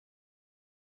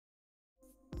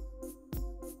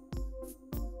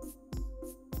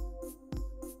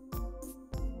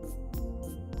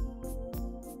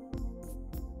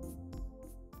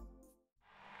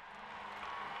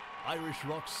Irish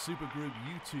rock supergroup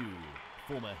U2,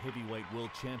 former heavyweight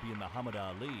world champion Muhammad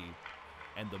Ali,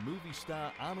 and the movie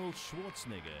star Arnold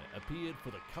Schwarzenegger appeared for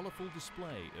the colourful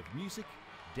display of music,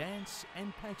 dance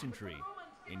and pageantry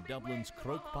in Dublin's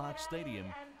Croke Park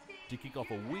Stadium to kick off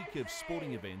a week of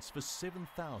sporting events for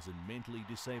 7,000 mentally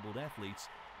disabled athletes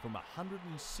from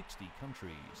 160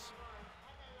 countries.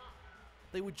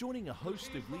 They were joining a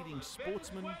host of leading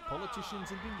sportsmen,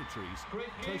 politicians and dignitaries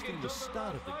toasting the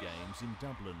start of the Games in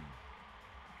Dublin.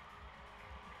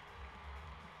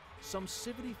 Some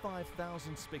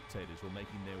 75,000 spectators were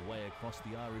making their way across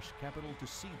the Irish capital to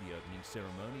see the opening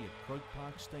ceremony at Croke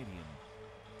Park Stadium.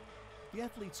 The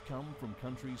athletes come from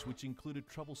countries which included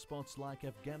trouble spots like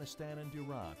Afghanistan and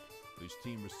Iraq, whose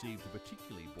team received a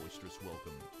particularly boisterous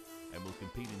welcome, and will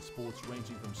compete in sports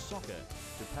ranging from soccer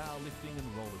to powerlifting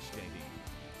and roller skating.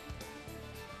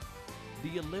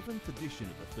 The 11th edition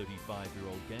of the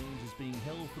 35-year-old Games is being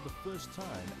held for the first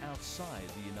time outside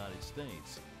the United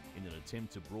States in an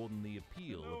attempt to broaden the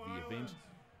appeal of the event,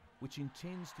 which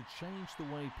intends to change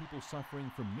the way people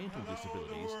suffering from mental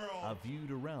disabilities are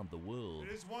viewed around the world.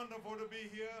 It is wonderful to be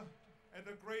here at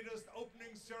the greatest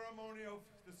opening ceremony of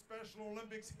the Special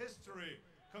Olympics history.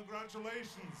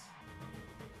 Congratulations.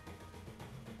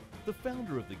 The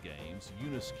founder of the Games,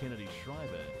 Eunice Kennedy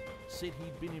Shriver, said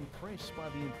he'd been impressed by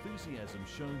the enthusiasm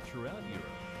shown throughout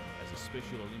Europe as a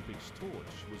Special Olympics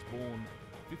torch was borne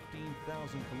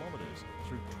 15,000 kilometres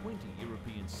through 20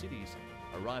 European cities,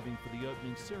 arriving for the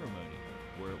opening ceremony,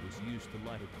 where it was used to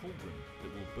light a cauldron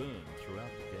that will burn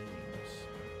throughout the Games.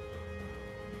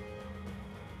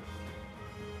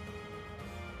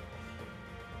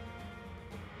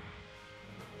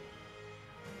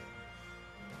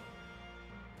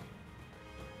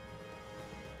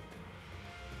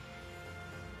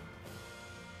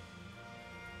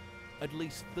 At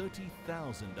least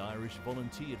 30,000 Irish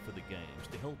volunteered for the Games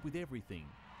to help with everything,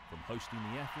 from hosting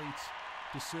the athletes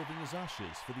to serving as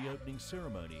ushers for the opening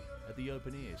ceremony at the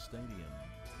open-air stadium.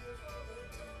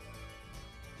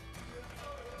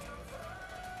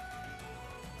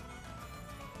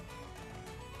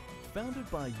 Founded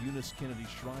by Eunice Kennedy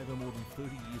Shriver more than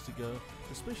 30 years ago,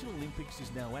 the Special Olympics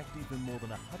is now active in more than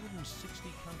 160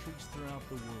 countries throughout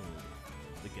the world.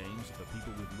 The Games are for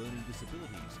people with learning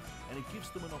disabilities, and it gives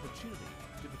them an opportunity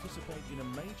to participate in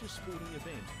a major sporting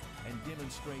event and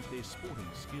demonstrate their sporting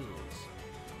skills.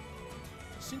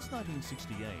 Since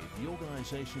 1968, the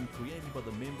organisation, created by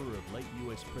the member of late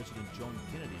US President John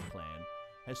Kennedy clan,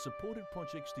 has supported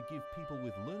projects to give people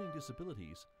with learning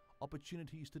disabilities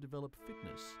opportunities to develop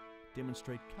fitness,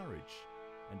 demonstrate courage,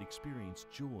 and experience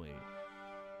joy.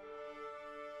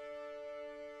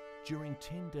 During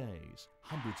 10 days,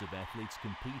 hundreds of athletes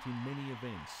compete in many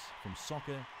events, from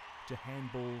soccer to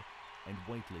handball and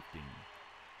weightlifting.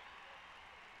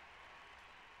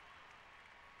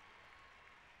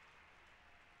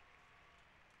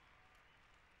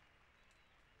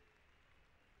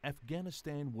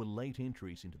 Afghanistan were late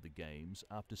entries into the Games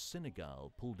after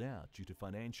Senegal pulled out due to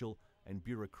financial and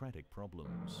bureaucratic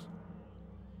problems.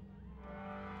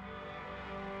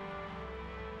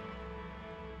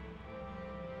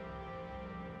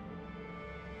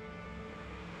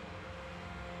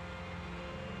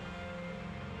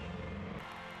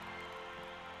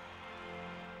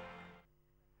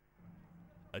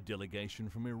 A delegation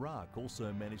from Iraq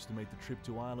also managed to make the trip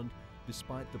to Ireland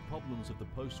despite the problems of the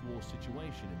post-war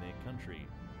situation in their country.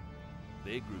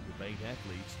 Their group of 8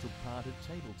 athletes took part at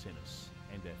table tennis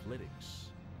and athletics,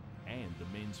 and the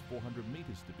men's 400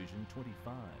 metres division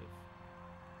 25.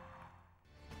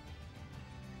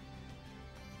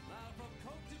 Now from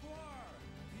Côte d'Ivoire,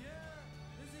 Pierre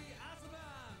Lizzie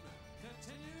Asaban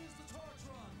continues the torch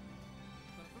run,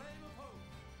 the flame of hope.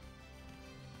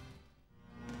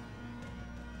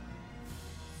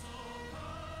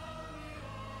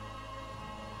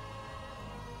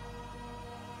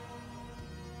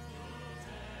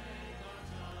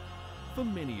 For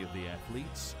many of the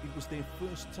athletes, it was their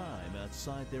first time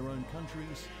outside their own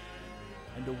countries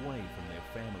and away from their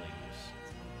families.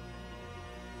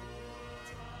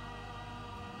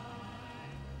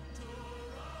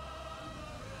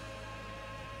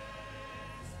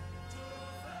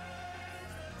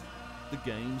 The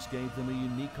Games gave them a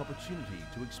unique opportunity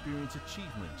to experience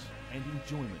achievement and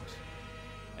enjoyment,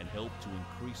 and helped to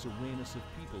increase awareness of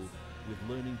people with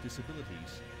learning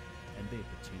disabilities and their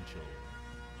potential.